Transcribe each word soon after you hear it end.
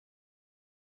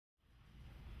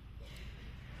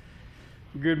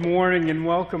Good morning and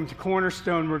welcome to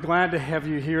Cornerstone. We're glad to have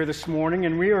you here this morning.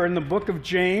 And we are in the book of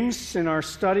James in our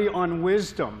study on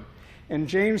wisdom. And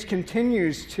James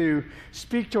continues to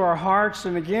speak to our hearts.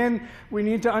 And again, we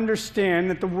need to understand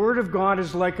that the Word of God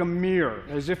is like a mirror.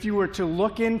 As if you were to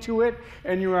look into it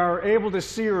and you are able to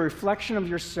see a reflection of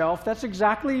yourself. That's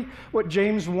exactly what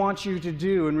James wants you to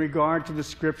do in regard to the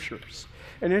Scriptures.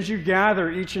 And as you gather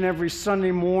each and every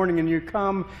Sunday morning and you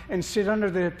come and sit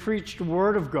under the preached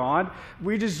Word of God,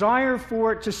 we desire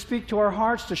for it to speak to our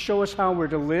hearts, to show us how we're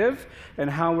to live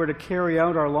and how we're to carry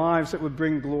out our lives that would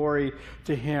bring glory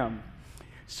to Him.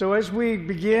 So as we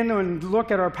begin and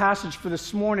look at our passage for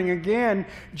this morning, again,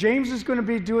 James is going to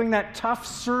be doing that tough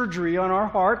surgery on our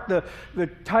heart, the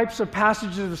types of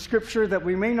passages of Scripture that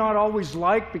we may not always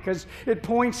like because it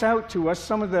points out to us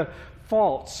some of the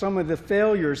faults, some of the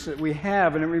failures that we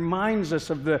have, and it reminds us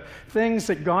of the things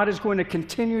that God is going to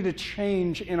continue to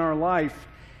change in our life.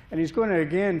 And He's going to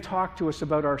again talk to us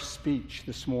about our speech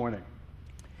this morning.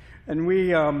 And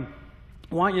we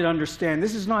want you to understand,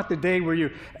 this is not the day where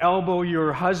you elbow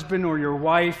your husband or your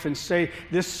wife and say,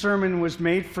 this sermon was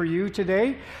made for you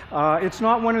today. It's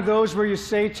not one of those where you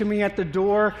say to me at the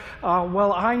door,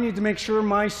 well, I need to make sure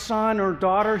my son or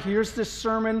daughter hears this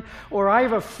sermon, or I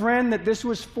have a friend that this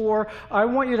was for. I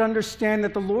want you to understand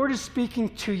that the Lord is speaking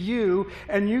to you,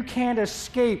 and you can't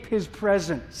escape His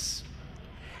presence.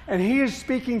 And He is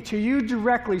speaking to you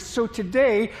directly. So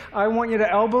today, I want you to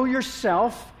elbow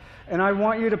yourself, and I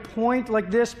want you to point like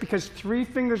this because 3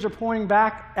 fingers are pointing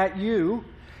back at you,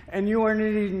 and you are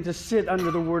needing to sit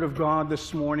under the Word of God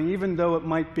this morning, even though it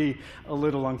might be a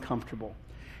little uncomfortable.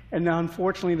 And now,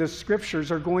 unfortunately, the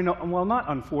Scriptures are going to, well, not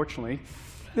unfortunately,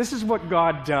 this is what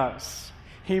God does.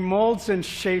 He molds and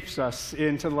shapes us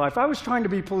into life. I was trying to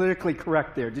be politically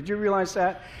correct there. Did you realize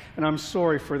that? And I'm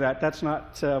sorry for that. That's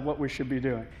not what we should be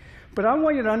doing. But I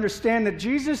want you to understand that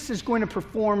Jesus is going to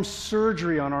perform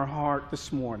surgery on our heart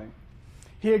this morning.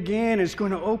 He again is going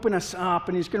to open us up,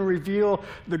 and He's going to reveal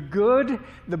the good,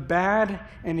 the bad,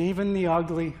 and even the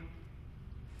ugly.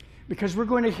 Because we're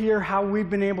going to hear how we've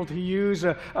been able to use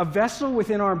a vessel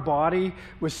within our body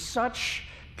with such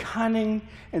cunning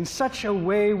and such a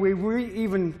way where we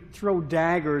even throw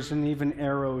daggers and even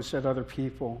arrows at other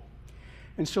people.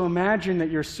 And so imagine that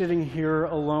you're sitting here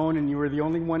alone and you are the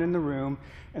only one in the room,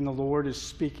 and the Lord is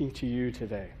speaking to you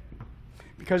today.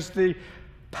 Because the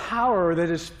power that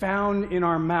is found in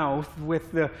our mouth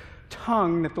with the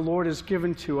tongue that the Lord has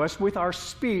given to us, with our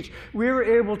speech, we're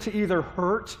able to either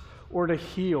hurt or to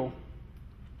heal.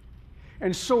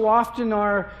 And so often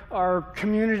our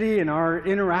community and our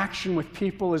interaction with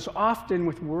people is often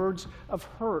with words of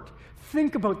hurt.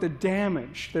 Think about the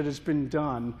damage that has been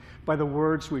done by the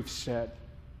words we've said.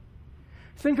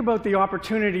 Think about the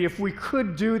opportunity if we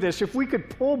could do this, if we could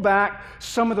pull back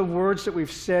some of the words that we've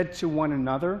said to one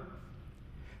another.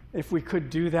 If we could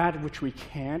do that, which we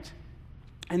can't.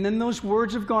 And then those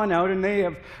words have gone out and they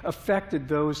have affected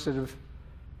those that have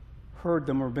heard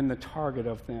them or been the target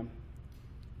of them.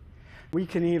 We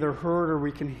can either hurt or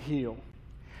we can heal.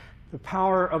 The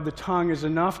power of the tongue is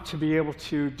enough to be able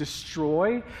to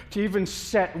destroy, to even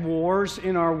set wars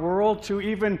in our world, to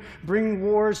even bring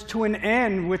wars to an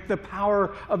end with the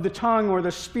power of the tongue or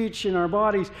the speech in our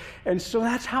bodies. And so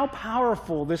that's how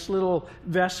powerful this little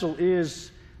vessel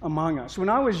is among us. When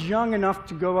I was young enough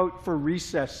to go out for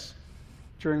recess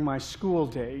during my school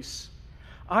days,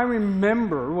 I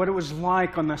remember what it was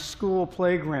like on the school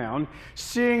playground,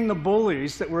 seeing the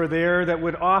bullies that were there that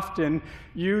would often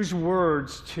use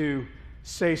words to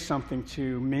say something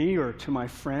to me or to my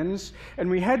friends. And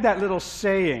we had that little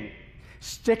saying,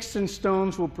 sticks and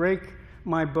stones will break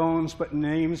my bones, but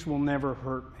names will never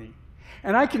hurt me.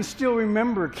 And I can still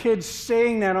remember kids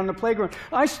saying that on the playground.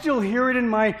 I still hear it in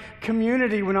my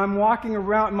community when I'm walking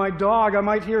around my dog. I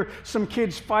might hear some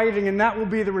kids fighting, and that will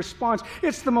be the response.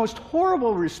 It's the most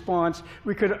horrible response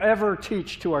we could ever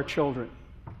teach to our children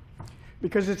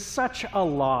because it's such a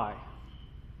lie.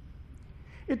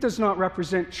 It does not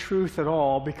represent truth at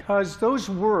all because those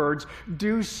words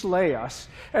do slay us.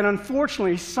 And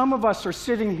unfortunately, some of us are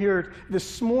sitting here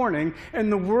this morning,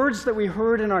 and the words that we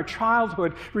heard in our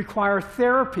childhood require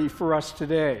therapy for us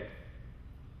today.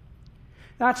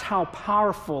 That's how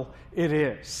powerful it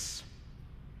is.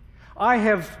 I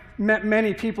have met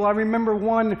many people. I remember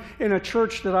one in a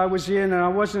church that I was in, and I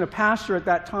wasn't a pastor at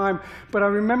that time, but I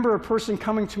remember a person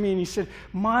coming to me and he said,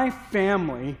 my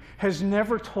family has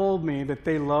never told me that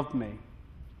they love me.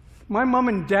 My mom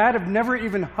and dad have never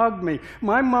even hugged me.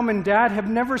 My mom and dad have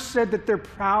never said that they're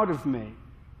proud of me.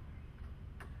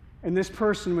 And this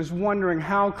person was wondering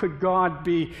how could God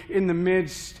be in the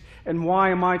midst And why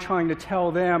am I trying to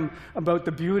tell them about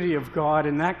the beauty of God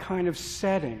in that kind of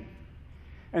setting?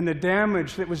 And the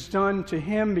damage that was done to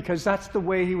him because that's the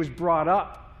way he was brought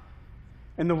up.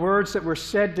 And the words that were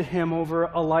said to him over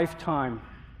a lifetime.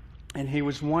 And he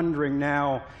was wondering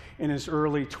now in his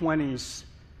early 20s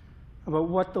about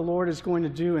what the Lord is going to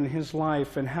do in his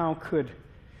life and how could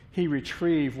he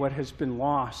retrieve what has been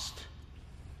lost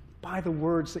by the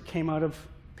words that came out of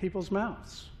people's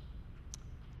mouths.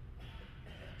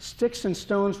 Sticks and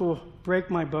stones will break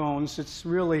my bones. It's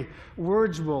really,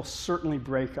 words will certainly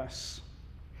break us.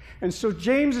 And so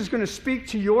James is going to speak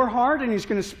to your heart, and he's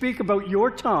going to speak about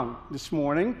your tongue this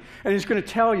morning, and he's going to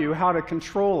tell you how to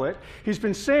control it. He's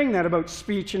been saying that about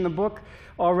speech in the book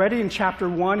already. In chapter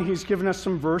 1, he's given us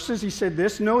some verses. He said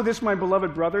this, "Know this, my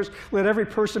beloved brothers, let every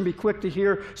person be quick to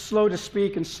hear, slow to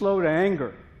speak, and slow to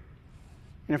anger."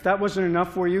 And if that wasn't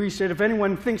enough for you, he said, if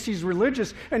anyone thinks he's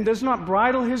religious and does not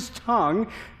bridle his tongue,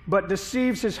 but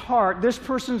deceives his heart, this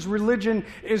person's religion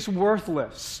is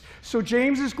worthless. So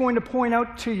James is going to point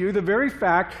out to you the very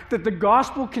fact that the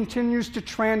gospel continues to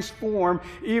transform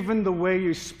even the way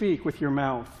you speak with your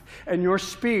mouth. And your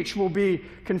speech will be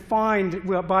confined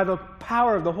by the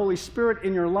power of the Holy Spirit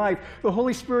in your life. The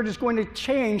Holy Spirit is going to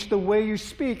change the way you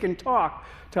speak and talk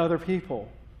to other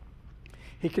people.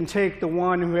 He can take the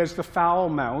one who has the foul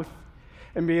mouth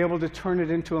and be able to turn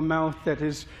it into a mouth that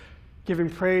is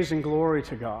giving praise and glory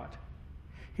to God.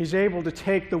 He's able to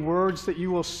take the words that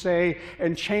you will say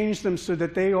and change them so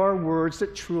that they are words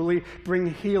that truly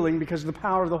bring healing because the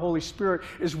power of the Holy Spirit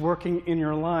is working in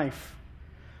your life.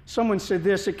 Someone said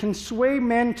this, it can sway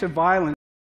men to violence.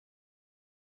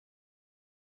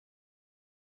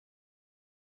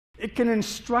 It can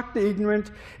instruct the ignorant,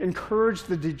 encourage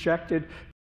the dejected,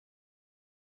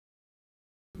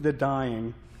 the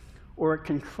dying, or it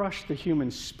can crush the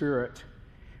human spirit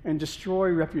and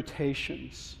destroy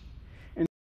reputations and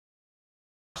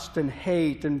trust and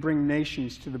hate and bring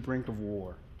nations to the brink of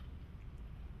war.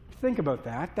 Think about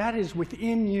that. That is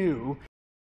within you,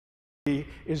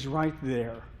 is right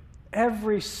there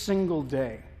every single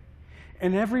day.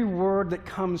 And every word that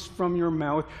comes from your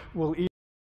mouth will either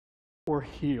or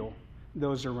heal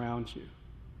those around you.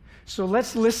 So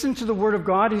let's listen to the Word of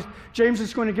God. James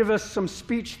is going to give us some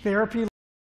speech therapy.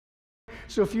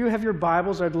 So if you have your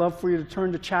Bibles, I'd love for you to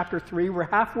turn to chapter 3. We're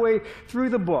halfway through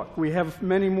the book. We have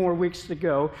many more weeks to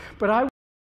go. But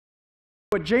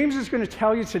what James is going to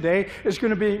tell you today is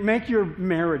going to make your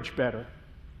marriage better.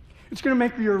 It's going to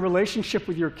make your relationship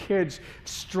with your kids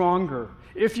stronger.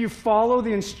 If you follow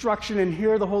the instruction and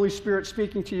hear the Holy Spirit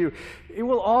speaking to you, it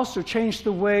will also change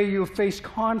the way you face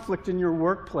conflict in your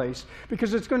workplace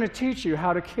because it's going to teach you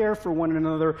how to care for one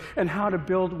another and how to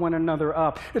build one another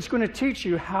up. It's going to teach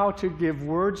you how to give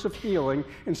words of healing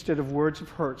instead of words of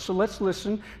hurt. So let's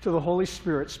listen to the Holy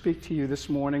Spirit speak to you this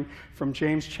morning from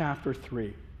James chapter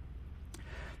 3.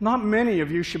 Not many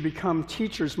of you should become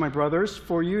teachers, my brothers,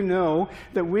 for you know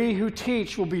that we who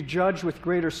teach will be judged with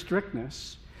greater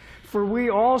strictness. For we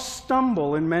all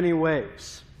stumble in many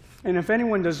ways. And if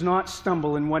anyone does not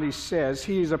stumble in what he says,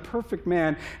 he is a perfect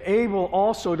man, able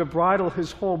also to bridle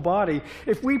his whole body.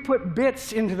 If we put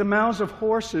bits into the mouths of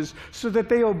horses so that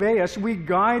they obey us, we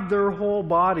guide their whole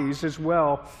bodies as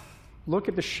well. Look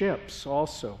at the ships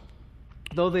also.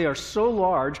 Though they are so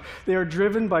large, they are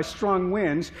driven by strong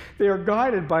winds. They are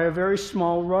guided by a very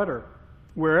small rudder,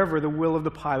 wherever the will of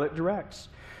the pilot directs.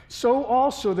 So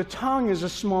also the tongue is a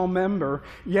small member,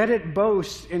 yet it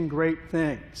boasts in great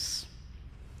things.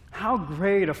 How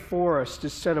great a forest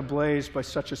is set ablaze by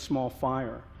such a small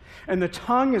fire. And the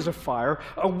tongue is a fire,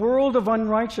 a world of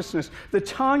unrighteousness. The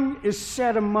tongue is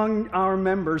set among our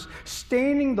members,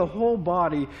 staining the whole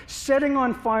body, setting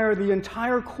on fire the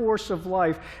entire course of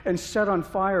life, and set on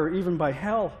fire even by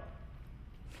hell.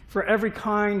 For every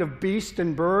kind of beast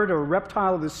and bird or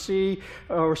reptile of the sea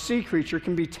or sea creature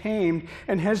can be tamed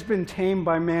and has been tamed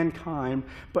by mankind,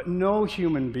 but no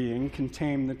human being can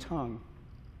tame the tongue.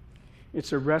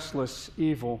 It's a restless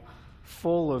evil,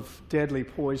 full of deadly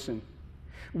poison.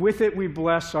 With it we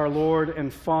bless our Lord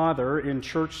and Father in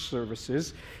church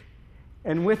services,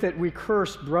 and with it we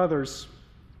curse brothers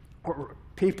or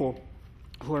people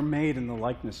who are made in the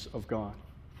likeness of God.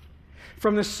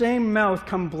 From the same mouth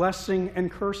come blessing and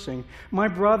cursing. My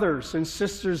brothers and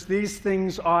sisters, these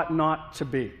things ought not to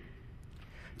be.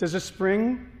 Does a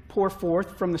spring pour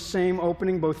forth from the same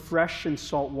opening both fresh and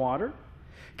salt water?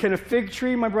 Can a fig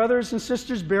tree, my brothers and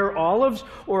sisters, bear olives,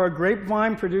 or a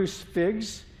grapevine produce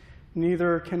figs?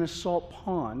 Neither can a salt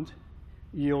pond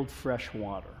yield fresh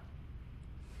water.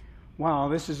 Wow,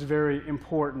 this is very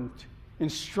important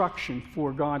instruction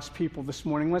for God's people this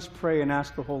morning. Let's pray and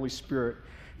ask the Holy Spirit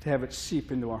to have it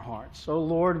seep into our hearts. Oh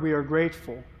Lord, we are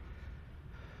grateful.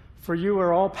 For you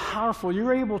are all powerful.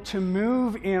 You're able to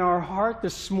move in our heart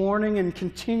this morning and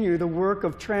continue the work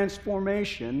of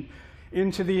transformation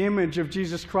into the image of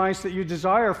Jesus Christ that you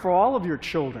desire for all of your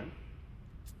children.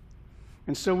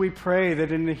 And so we pray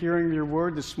that in the hearing of your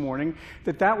word this morning,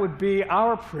 that would be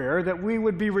our prayer, that we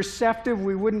would be receptive.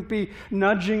 We wouldn't be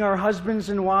nudging our husbands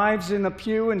and wives in the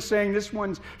pew and saying, this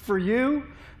one's for you.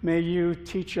 May you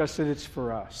teach us that it's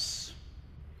for us,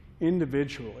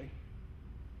 individually,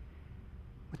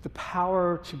 with the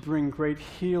power to bring great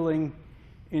healing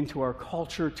into our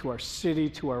culture, to our city,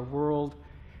 to our world.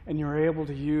 And you're able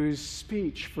to use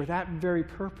speech for that very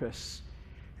purpose.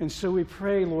 And so we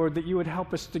pray, Lord, that you would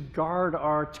help us to guard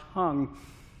our tongue,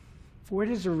 for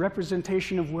it is a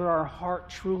representation of where our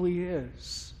heart truly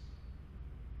is.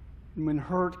 And when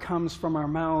hurt comes from our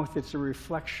mouth, it's a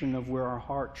reflection of where our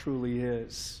heart truly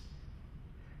is.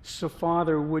 So,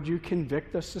 Father, would you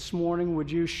convict us this morning? Would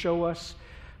you show us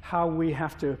how we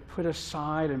have to put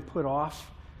aside and put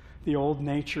off the old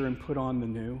nature and put on the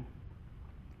new?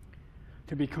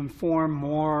 To be conformed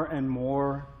more and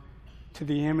more to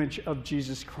the image of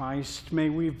Jesus Christ. May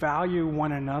we value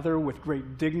one another with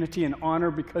great dignity and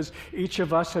honor because each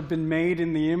of us have been made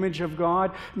in the image of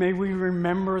God. May we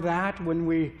remember that when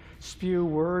we spew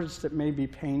words that may be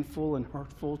painful and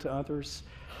hurtful to others.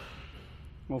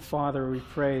 Well, Father, we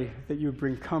pray that you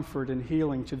bring comfort and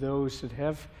healing to those that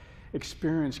have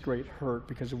experienced great hurt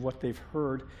because of what they've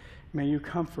heard. May you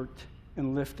comfort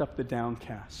and lift up the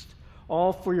downcast.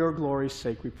 All for your glory's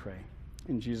sake we pray.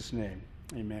 In Jesus' name,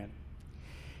 amen.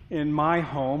 In my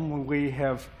home, we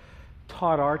have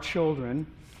taught our children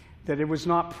that it was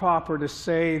not proper to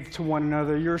say to one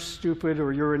another, you're stupid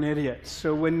or you're an idiot.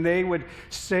 So when they would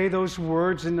say those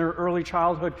words in their early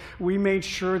childhood, we made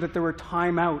sure that there were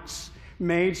timeouts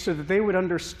made so that they would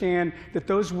understand that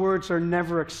those words are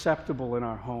never acceptable in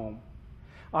our home.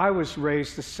 I was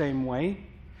raised the same way.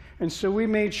 And so we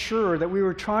made sure that we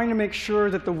were trying to make sure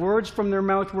that the words from their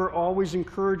mouth were always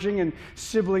encouraging, and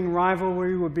sibling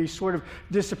rivalry would be sort of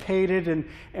dissipated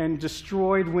and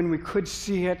destroyed when we could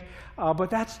see it.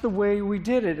 But that's the way we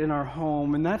did it in our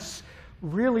home. And that's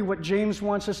really what James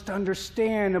wants us to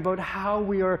understand about how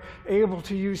we are able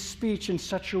to use speech in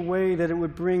such a way that it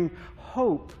would bring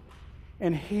hope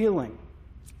and healing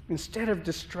instead of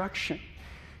destruction.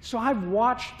 So I've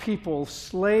watched people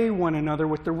slay one another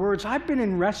with their words. I've been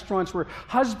in restaurants where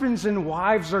husbands and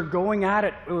wives are going at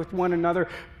it with one another,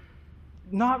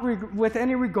 not with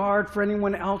any regard for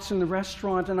anyone else in the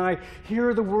restaurant, and I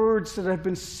hear the words that have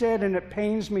been said, and it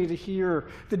pains me to hear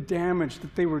the damage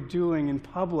that they were doing in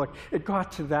public. It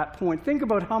got to that point. Think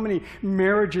about how many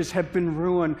marriages have been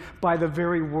ruined by the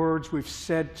very words we've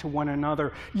said to one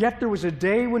another. Yet there was a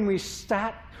day when we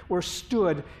sat or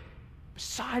stood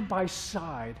side by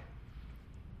side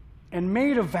and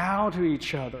made a vow to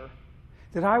each other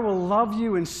that I will love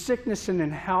you in sickness and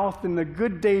in health, in the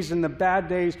good days and the bad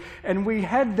days. And we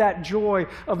had that joy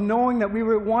of knowing that we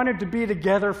wanted to be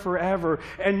together forever.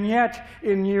 And yet,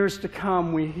 in years to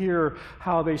come, we hear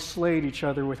how they slayed each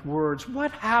other with words.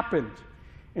 What happened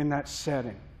in that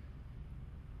setting?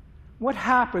 What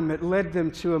happened that led them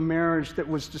to a marriage that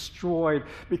was destroyed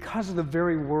because of the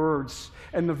very words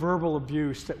and the verbal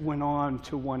abuse that went on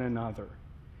to one another?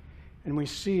 And we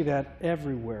see that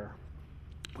everywhere.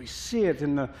 We see it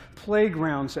in the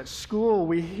playgrounds at school.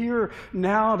 We hear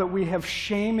now that we have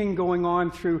shaming going on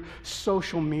through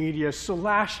social media. So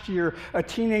last year, a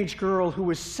teenage girl who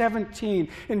was 17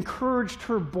 encouraged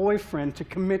her boyfriend to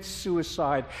commit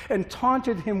suicide and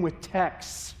taunted him with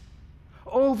texts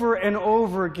over and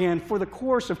over again for the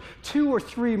course of 2 or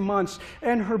 3 months,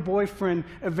 and her boyfriend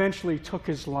eventually took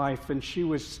his life, and she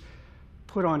was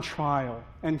put on trial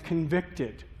and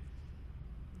convicted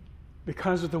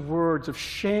because of the words of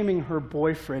shaming her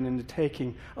boyfriend into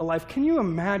taking a life. Can you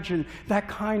imagine that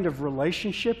kind of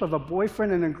relationship of a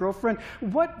boyfriend and a girlfriend?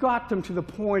 What got them to the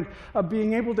point of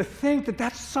being able to think that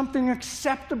that's something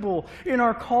acceptable in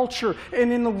our culture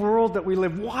and in the world that we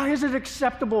live? Why is it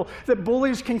acceptable that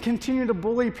bullies can continue to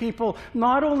bully people,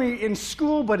 not only in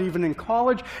school, but even in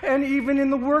college and even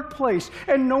in the workplace,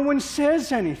 and no one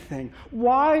says anything?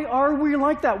 Why are we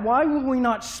like that? Why will we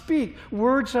not speak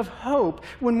words of hope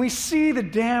when we see the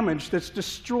damage that's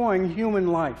destroying human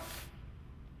life?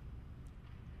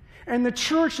 And the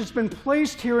church has been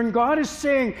placed here, and God is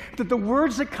saying that the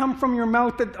words that come from your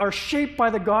mouth that are shaped by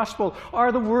the gospel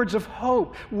are the words of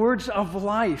hope, words of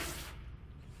life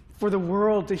for the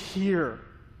world to hear.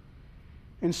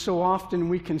 And so often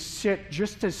we can sit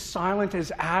just as silent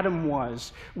as Adam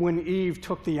was when Eve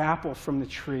took the apple from the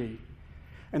tree.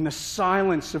 And the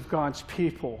silence of God's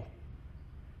people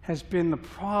has been the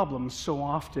problem so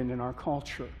often in our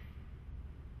culture.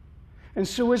 And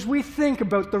so as we think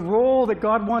about the role that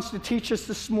God wants to teach us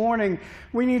this morning,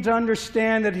 we need to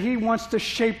understand that He wants to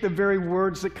shape the very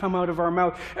words that come out of our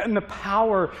mouth. And the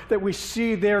power that we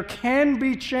see there can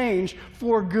be changed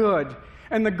for good.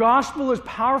 And the gospel is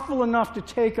powerful enough to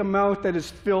take a mouth that is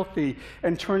filthy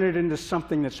and turn it into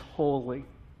something that's holy.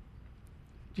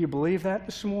 Do you believe that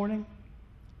this morning?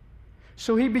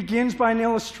 So he begins by an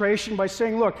illustration by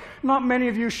saying, look, not many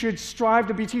of you should strive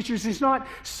to be teachers. He's not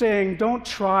saying don't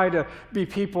try to be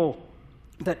people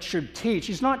that should teach.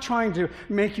 He's not trying to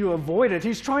make you avoid it.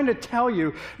 He's trying to tell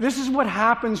you this is what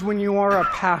happens when you are a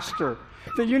pastor.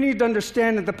 That you need to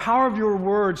understand that the power of your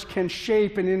words can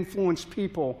shape and influence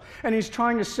people. And he's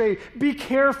trying to say, be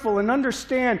careful and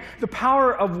understand the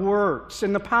power of words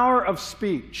and the power of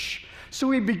speech. So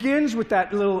he begins with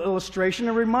that little illustration,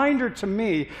 a reminder to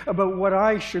me about what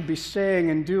I should be saying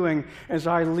and doing as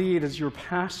I lead as your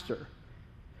pastor.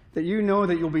 That you know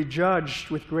that you'll be judged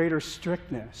with greater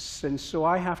strictness. And so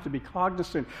I have to be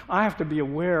cognizant. I have to be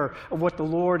aware of what the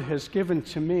Lord has given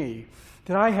to me.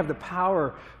 That I have the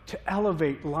power to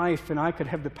elevate life and I could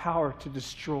have the power to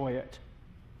destroy it.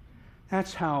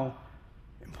 That's how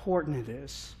important it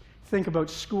is. Think about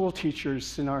school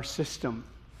teachers in our system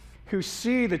who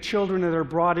see the children that are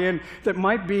brought in that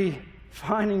might be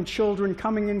finding children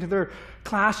coming into their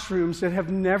classrooms that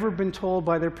have never been told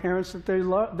by their parents that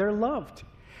they're loved.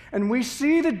 And we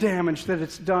see the damage that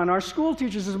it's done. Our school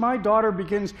teachers, as my daughter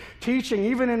begins teaching,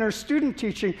 even in her student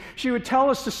teaching, she would tell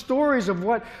us the stories of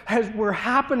what were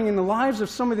happening in the lives of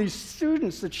some of these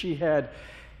students that she had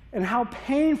and how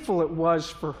painful it was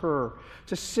for her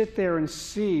to sit there and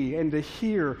see and to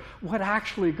hear what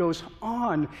actually goes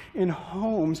on in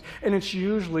homes, and it's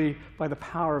usually by the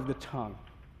power of the tongue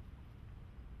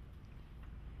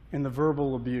and the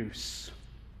verbal abuse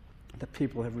that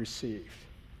people have received.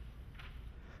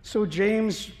 So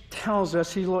James tells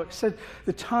us, he said,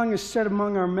 the tongue is set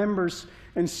among our members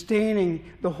and staining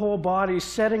the whole body,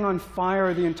 setting on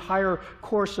fire the entire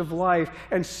course of life,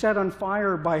 and set on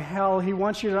fire by hell. He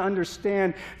wants you to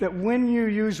understand that when you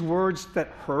use words that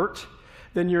hurt,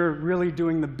 then you're really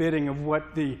doing the bidding of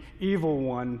what the evil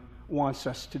one wants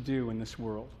us to do in this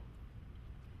world.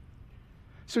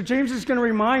 So James is going to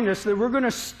remind us that we're going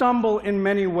to stumble in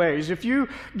many ways. If you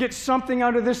get something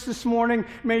out of this morning,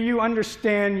 may you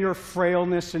understand your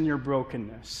frailness and your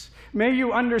brokenness. May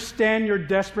you understand your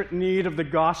desperate need of the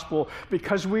gospel,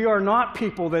 because we are not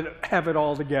people that have it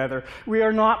all together. We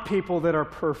are not people that are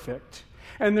perfect.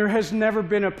 And there has never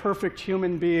been a perfect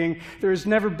human being. There has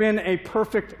never been a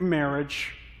perfect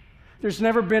marriage. There's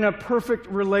never been a perfect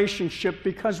relationship,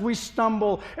 because we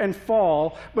stumble and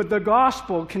fall, but the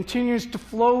gospel continues to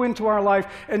flow into our life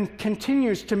and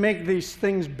continues to make these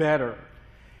things better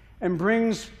and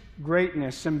brings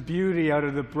greatness and beauty out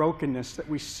of the brokenness that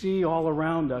we see all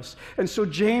around us. And so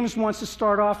James wants to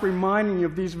start off reminding you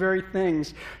of these very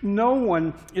things. No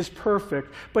one is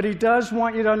perfect, but he does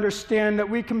want you to understand that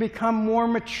we can become more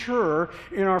mature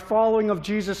in our following of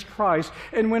Jesus Christ.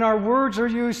 And when our words are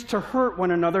used to hurt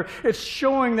one another, it's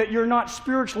showing that you're not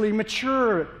spiritually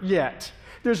mature yet.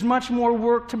 There's much more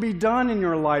work to be done in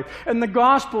your life, and the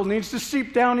gospel needs to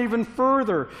seep down even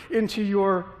further into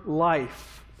your life.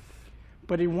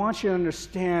 But he wants you to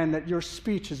understand that your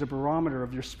speech is a barometer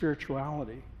of your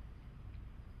spirituality.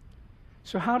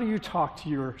 So how do you talk to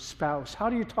your spouse? How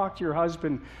do you talk to your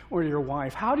husband or your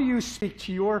wife? How do you speak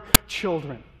to your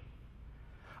children?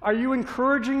 Are you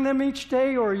encouraging them each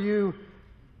day, or are you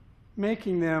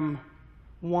making them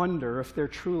wonder if they're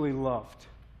truly loved?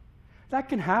 That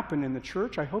can happen in the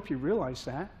church. I hope you realize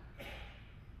that.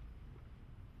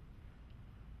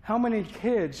 How many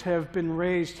kids have been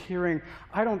raised hearing,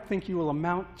 I don't think you will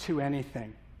amount to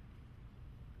anything?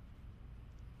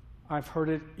 I've heard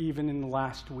it even in the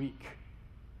last week.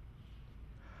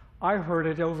 I heard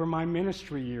it over my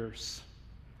ministry years.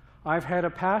 I've had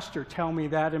a pastor tell me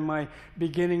that in my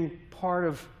beginning part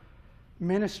of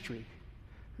ministry,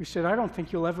 who said, I don't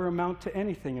think you'll ever amount to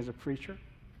anything as a preacher.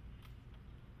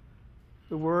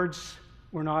 The words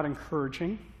were not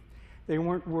encouraging. They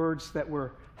weren't words that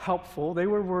were helpful. They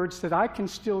were words that I can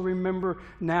still remember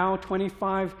now,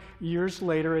 25 years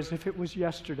later, as if it was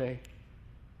yesterday.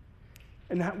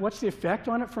 And what's the effect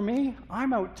on it for me?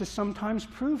 I'm out to sometimes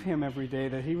prove him every day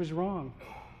that he was wrong.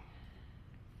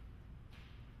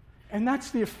 And that's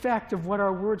the effect of what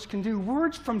our words can do.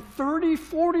 Words from 30,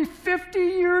 40, 50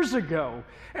 years ago.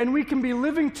 And we can be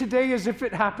living today as if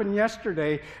it happened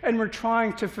yesterday, and we're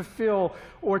trying to fulfill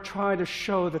or try to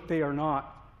show that they are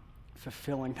not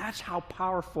fulfilling. That's how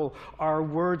powerful our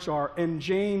words are. And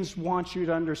James wants you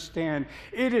to understand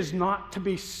it is not to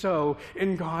be so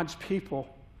in God's people.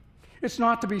 It's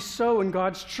not to be so in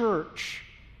God's church.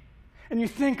 And you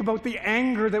think about the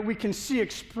anger that we can see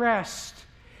expressed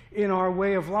in our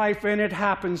way of life, and it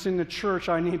happens in the church,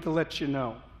 I need to let you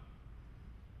know.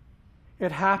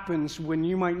 It happens when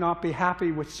you might not be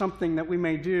happy with something that we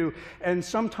may do, and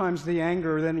sometimes the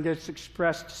anger then gets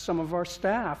expressed to some of our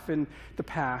staff in the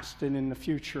past and in the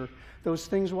future. Those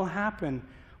things will happen.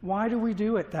 Why do we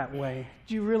do it that way?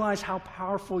 Do you realize how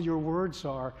powerful your words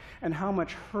are and how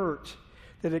much hurt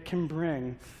that it can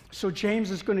bring? So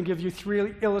James is going to give you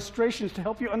 3 illustrations to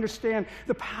help you understand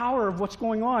the power of what's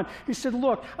going on. He said,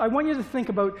 look, I want you to think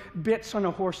about bits on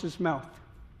a horse's mouth.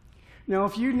 Now,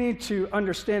 if you need to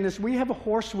understand this, we have a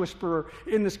horse whisperer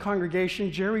in this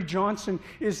congregation. Jerry Johnson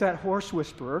is that horse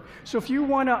whisperer. So if you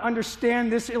want to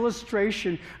understand this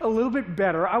illustration a little bit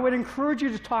better, I would encourage you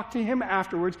to talk to him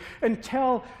afterwards and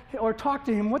talk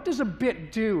to him, what does a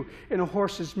bit do in a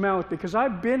horse's mouth? Because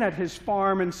I've been at his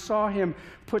farm and saw him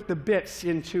put the bits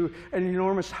into an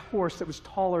enormous horse that was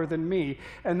taller than me.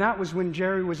 And that was when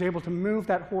Jerry was able to move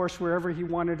that horse wherever he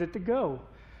wanted it to go,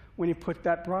 when he put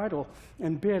that bridle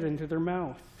and bit into their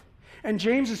mouth. And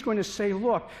James is going to say,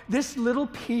 look, this little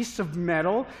piece of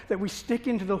metal that we stick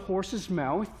into the horse's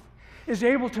mouth is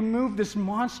able to move this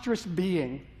monstrous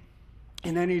being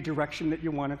in any direction that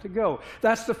you want it to go.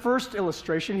 That's the first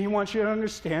illustration. He wants you to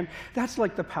understand that's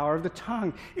like the power of the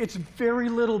tongue. It's very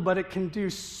little, but it can do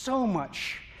so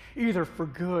much, either for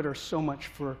good or so much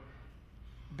for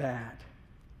bad.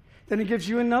 Then he gives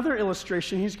you another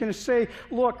illustration. He's going to say,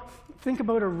 look, think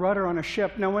about a rudder on a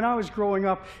ship. Now, when I was growing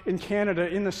up in Canada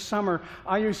in the summer,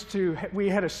 we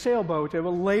had a sailboat, a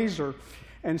laser.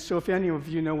 And so if any of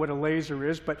you know what a laser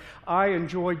is, but I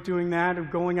enjoyed doing that,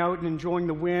 of going out and enjoying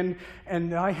the wind.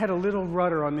 And I had a little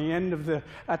rudder on the end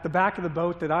at the back of the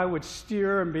boat that I would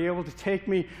steer and be able to take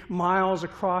me miles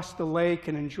across the lake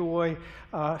and enjoy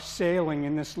sailing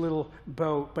in this little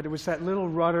boat. But it was that little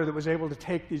rudder that was able to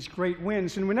take these great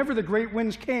winds. And whenever the great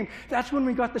winds came, that's when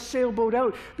we got the sailboat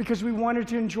out, because we wanted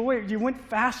to enjoy it. You went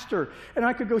faster, and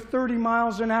I could go 30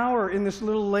 miles an hour in this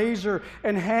little laser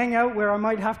and hang out where I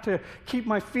might have to keep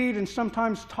my feet and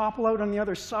sometimes topple out on the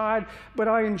other side. But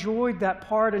I enjoyed that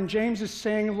part. And James is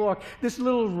saying, look, this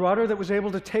little rudder that was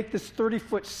able to take this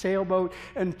 30-foot sailboat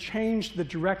and change the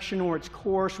direction or its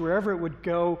course wherever it would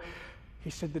go, he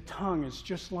said the tongue is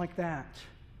just like that.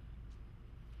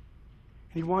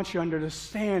 And he wants you to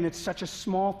understand it's such a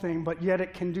small thing, but yet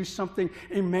it can do something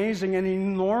amazing and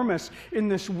enormous in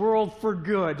this world for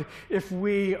good if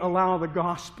we allow the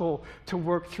gospel to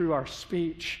work through our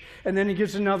speech. And then he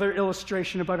gives another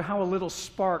illustration about how a little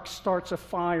spark starts a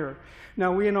fire.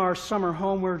 Now, we in our summer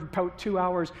home, we're about 2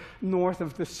 hours north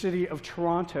of the city of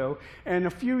Toronto. And a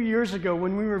few years ago,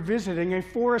 when we were visiting, a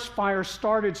forest fire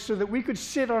started so that we could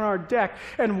sit on our deck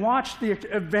and watch the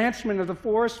advancement of the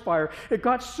forest fire. It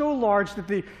got so large that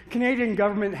the Canadian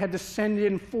government had to send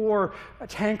in 4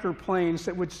 tanker planes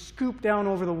that would scoop down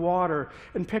over the water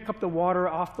and pick up the water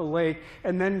off the lake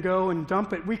and then go and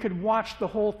dump it. We could watch the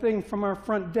whole thing from our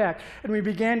front deck, and we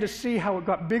began to see how it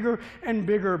got bigger and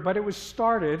bigger, but it was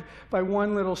started by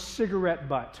one little cigarette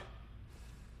butt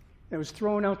that was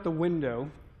thrown out the window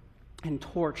and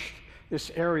torched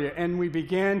this area. And we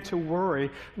began to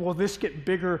worry, will this get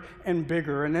bigger and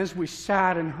bigger? And as we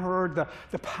sat and heard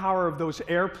the power of those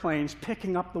airplanes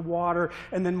picking up the water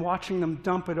and then watching them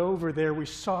dump it over there, we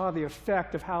saw the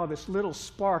effect of how this little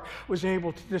spark was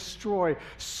able to destroy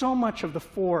so much of the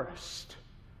forest.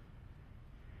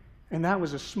 And that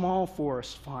was a small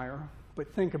forest fire.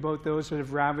 But think about those that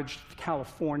have ravaged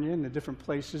California and the different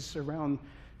places around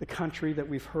the country that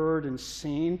we've heard and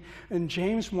seen. And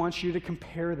James wants you to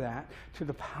compare that to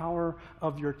the power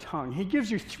of your tongue. He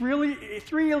gives you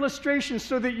three illustrations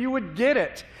so that you would get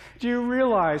it. Do you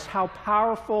realize how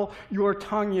powerful your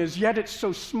tongue is? Yet it's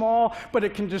so small, but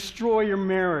it can destroy your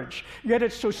marriage. Yet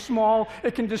it's so small,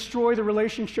 it can destroy the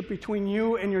relationship between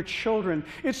you and your children.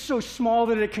 It's so small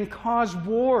that it can cause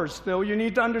wars, though. You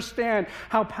need to understand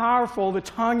how powerful the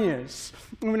tongue is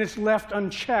when it's left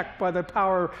unchecked by the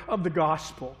power of the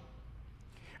gospel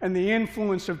and the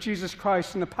influence of Jesus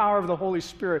Christ and the power of the Holy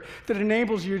Spirit that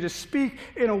enables you to speak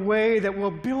in a way that will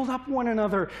build up one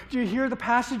another. Do you hear the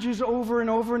passages over and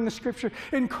over in the Scripture?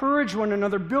 Encourage one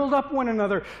another, build up one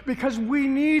another, because we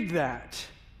need that.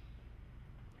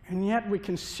 And yet we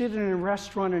can sit in a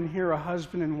restaurant and hear a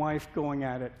husband and wife going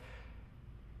at it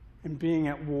and being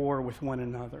at war with one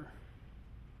another.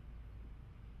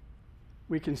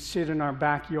 We can sit in our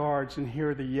backyards and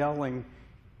hear the yelling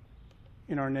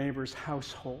in our neighbors'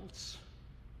 households.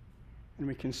 And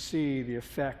we can see the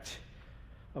effect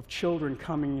of children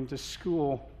coming into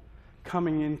school,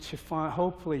 coming into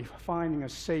hopefully finding a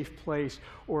safe place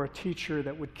or a teacher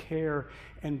that would care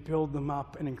and build them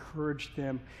up and encourage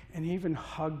them and even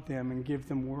hug them and give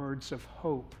them words of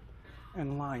hope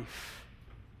and life.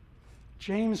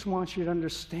 James wants you to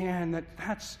understand that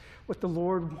that's what the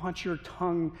Lord wants your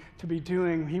tongue to be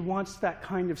doing. He wants that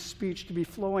kind of speech to be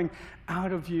flowing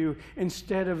out of you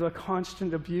instead of the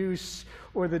constant abuse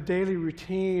or the daily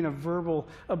routine of verbal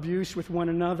abuse with one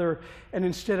another. And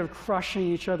instead of crushing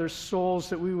each other's souls,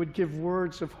 that we would give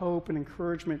words of hope and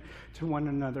encouragement to one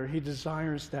another. He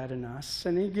desires that in us.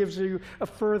 And he gives you a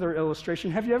further illustration.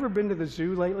 Have you ever been to the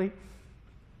zoo lately?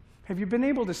 Have you been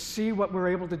able to see what we're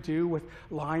able to do with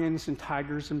lions and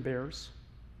tigers and bears?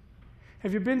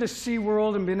 Have you been to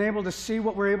SeaWorld and been able to see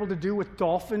what we're able to do with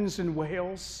dolphins and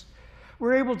whales?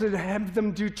 We're able to have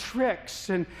them do tricks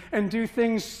and do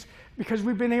things because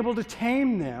we've been able to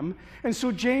tame them. And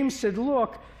so James said,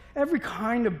 look, every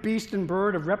kind of beast and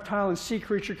bird, of reptile and sea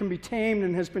creature can be tamed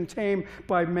and has been tamed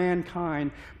by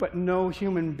mankind, but no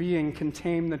human being can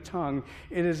tame the tongue.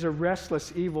 It is a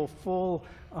restless evil full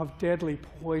of deadly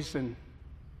poison.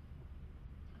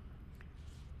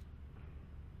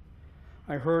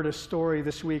 I heard a story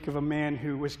this week of a man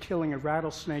who was killing a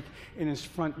rattlesnake in his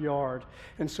front yard.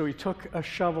 And so he took a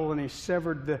shovel and he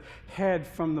severed the head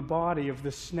from the body of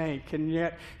the snake. And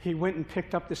yet he went and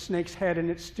picked up the snake's head and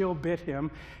it still bit him.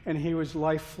 And he was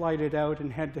life-flighted out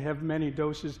and had to have many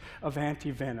doses of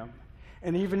antivenom.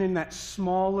 And even in that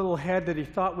small little head that he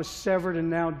thought was severed and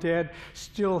now dead,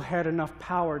 still had enough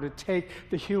power to take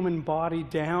the human body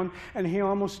down. And he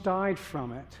almost died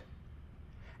from it.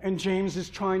 And James is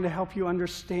trying to help you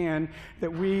understand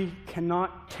that we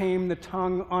cannot tame the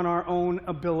tongue on our own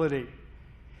ability.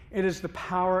 It is the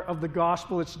power of the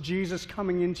gospel. It's Jesus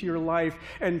coming into your life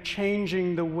and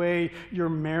changing the way your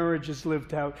marriage is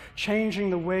lived out, changing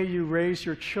the way you raise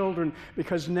your children,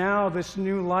 because now this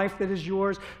new life that is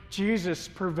yours, Jesus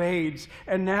pervades.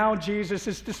 And now Jesus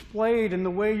is displayed in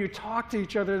the way you talk to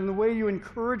each other, in the way you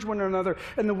encourage one another,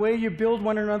 and the way you build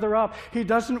one another up. He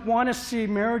doesn't want to see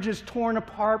marriages torn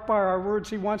apart by our words.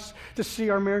 He wants to see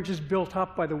our marriages built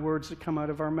up by the words that come out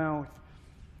of our mouth.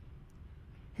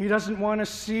 He doesn't want to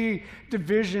see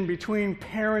division between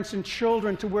parents and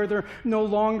children to where they're no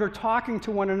longer talking to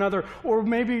one another, or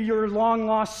maybe your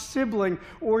long-lost sibling,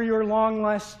 or your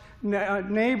long-lost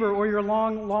neighbor, or your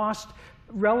long-lost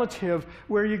relative,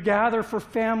 where you gather for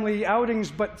family outings,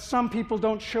 but some people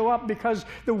don't show up because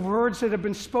the words that have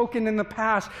been spoken in the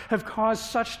past have caused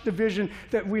such division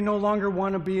that we no longer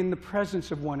want to be in the presence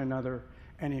of one another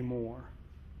anymore.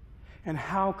 And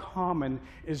how common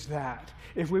is that?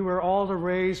 If we were all to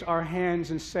raise our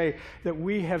hands and say that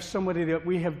we have somebody that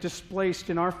we have displaced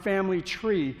in our family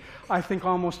tree, I think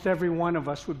almost every one of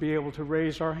us would be able to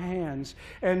raise our hands.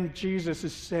 And Jesus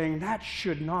is saying that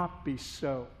should not be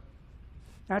so.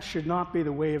 That should not be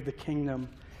the way of the kingdom.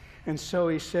 And so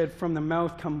he said, from the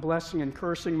mouth come blessing and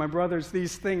cursing. My brothers,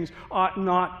 these things ought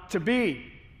not to be.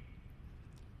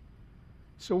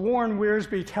 So Warren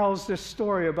Wiersbe tells this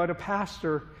story about a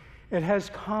pastor. It has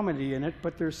comedy in it,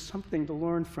 but there's something to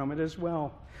learn from it as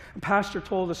well. A pastor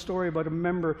told a story about a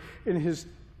member in his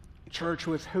church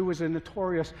who was a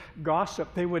notorious gossip.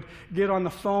 They would get on the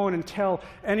phone and tell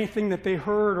anything that they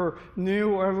heard or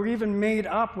knew, or even made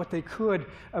up what they could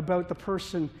about the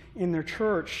person in their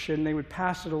church, and they would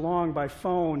pass it along by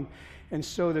phone. And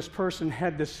so this person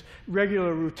had this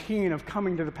regular routine of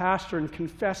coming to the pastor and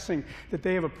confessing that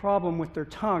they have a problem with their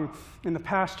tongue. And the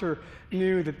pastor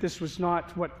knew that this was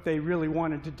not what they really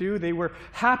wanted to do. They were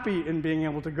happy in being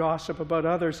able to gossip about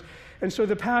others. And so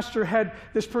the pastor had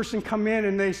this person come in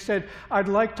and they said, I'd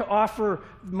like to offer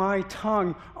my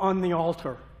tongue on the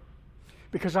altar,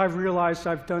 because I've realized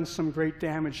I've done some great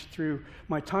damage through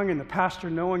my tongue. And the pastor,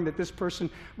 knowing that this person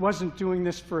wasn't doing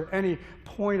this for any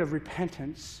point of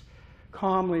repentance,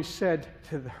 calmly said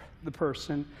to the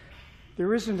person,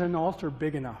 there isn't an altar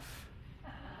big enough.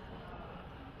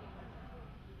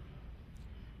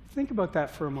 Think about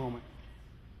that for a moment.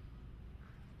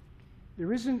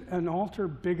 There isn't an altar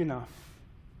big enough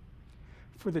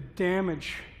for the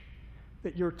damage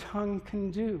that your tongue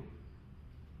can do.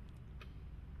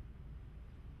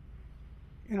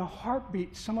 In a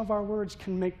heartbeat, some of our words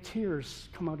can make tears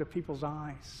come out of people's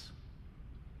eyes.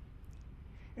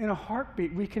 In a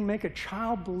heartbeat, we can make a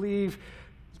child believe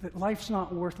that life's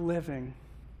not worth living.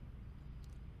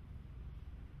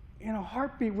 In a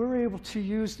heartbeat, we're able to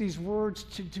use these words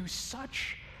to do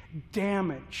such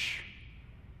damage.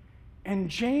 And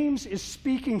James is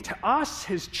speaking to us,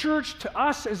 his church, to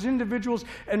us as individuals,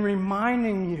 and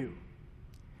reminding you,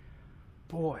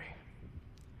 boy,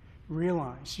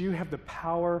 realize you have the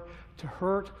power to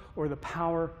hurt or the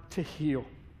power to heal.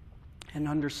 And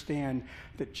understand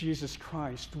that Jesus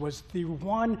Christ was the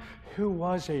one who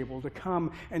was able to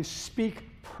come and speak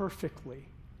perfectly.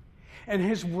 And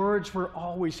his words were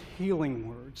always healing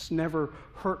words, never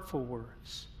hurtful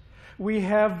words. We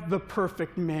have the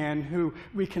perfect man who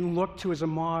we can look to as a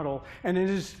model, and it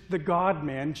is the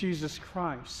God-man, Jesus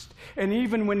Christ. And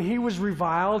even when he was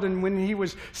reviled, and when he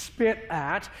was spit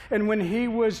at, and when he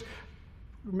was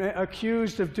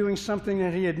accused of doing something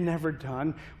that he had never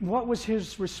done, what was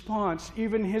his response?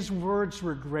 Even his words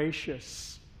were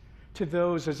gracious to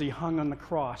those as he hung on the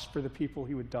cross for the people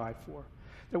he would die for,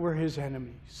 that were his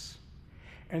enemies.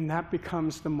 And that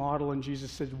becomes the model, and Jesus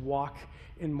said, walk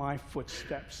in my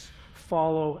footsteps,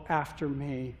 follow after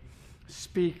me,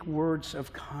 speak words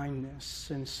of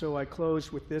kindness. And so I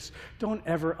close with this: don't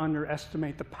ever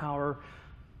underestimate the power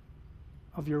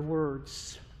of your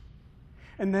words.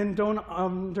 And then don't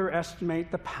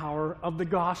underestimate the power of the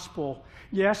gospel.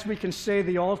 Yes, we can say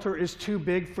the altar is too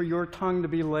big for your tongue to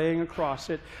be laying across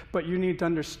it, but you need to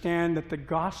understand that the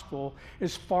gospel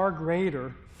is far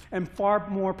greater and far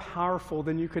more powerful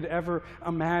than you could ever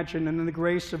imagine, and then the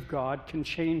grace of God can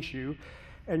change you.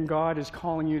 And God is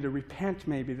calling you to repent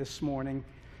maybe this morning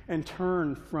and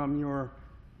turn from your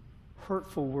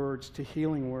hurtful words to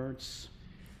healing words.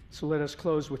 So let us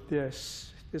close with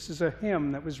this. This is a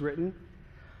hymn that was written.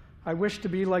 I wish to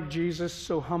be like Jesus,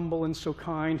 so humble and so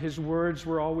kind. His words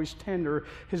were always tender.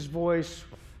 His voice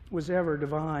was ever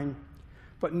divine.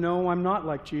 But no, I'm not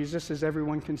like Jesus, as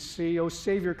everyone can see. Oh,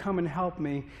 Savior, come and help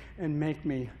me and make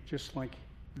me just like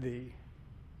thee.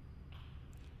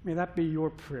 May that be your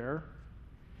prayer.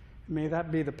 May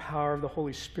that be the power of the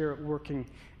Holy Spirit working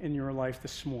in your life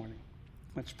this morning.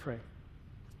 Let's pray.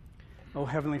 Oh,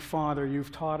 Heavenly Father,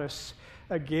 you've taught us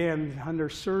again under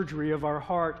surgery of our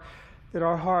heart that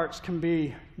our hearts can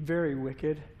be very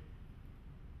wicked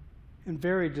and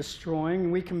very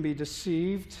destroying. We can be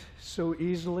deceived so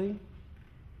easily.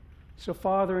 So,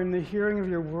 Father, in the hearing of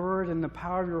your word and the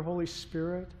power of your Holy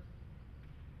Spirit,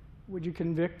 would you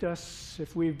convict us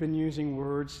if we've been using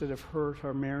words that have hurt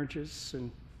our marriages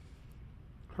and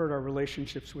hurt our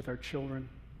relationships with our children?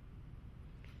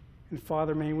 And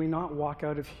Father, may we not walk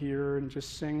out of here and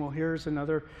just saying, well, here's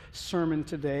another sermon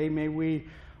today. May we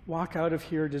walk out of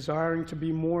here desiring to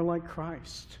be more like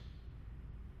Christ.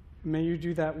 May you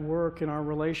do that work in our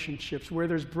relationships. Where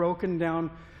there's broken down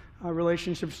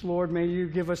relationships, Lord, may you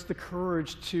give us the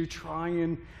courage to try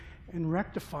and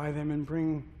rectify them and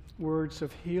bring words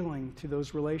of healing to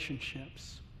those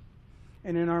relationships.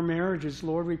 And in our marriages,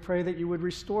 Lord, we pray that you would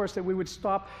restore us, that we would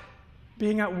stop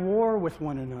being at war with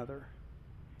one another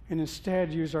and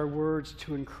instead use our words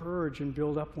to encourage and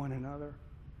build up one another.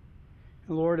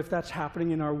 And Lord, if that's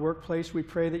happening in our workplace, we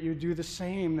pray that you do the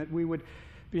same, that we would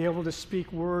be able to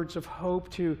speak words of hope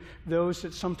to those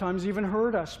that sometimes even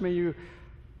hurt us. May you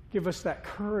give us that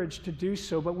courage to do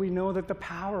so, but we know that the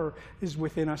power is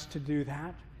within us to do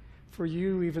that, for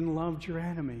you even loved your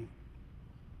enemy.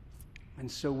 And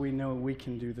so we know we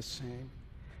can do the same.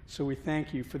 So we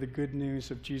thank you for the good news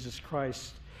of Jesus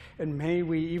Christ. And may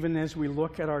we, even as we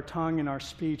look at our tongue and our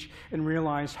speech and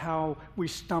realize how we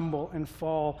stumble and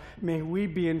fall, may we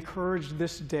be encouraged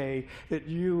this day that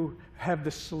you have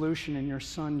the solution in your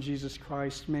Son, Jesus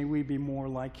Christ. May we be more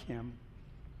like him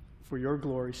for your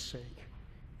glory's sake.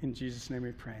 In Jesus' name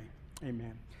we pray.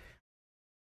 Amen.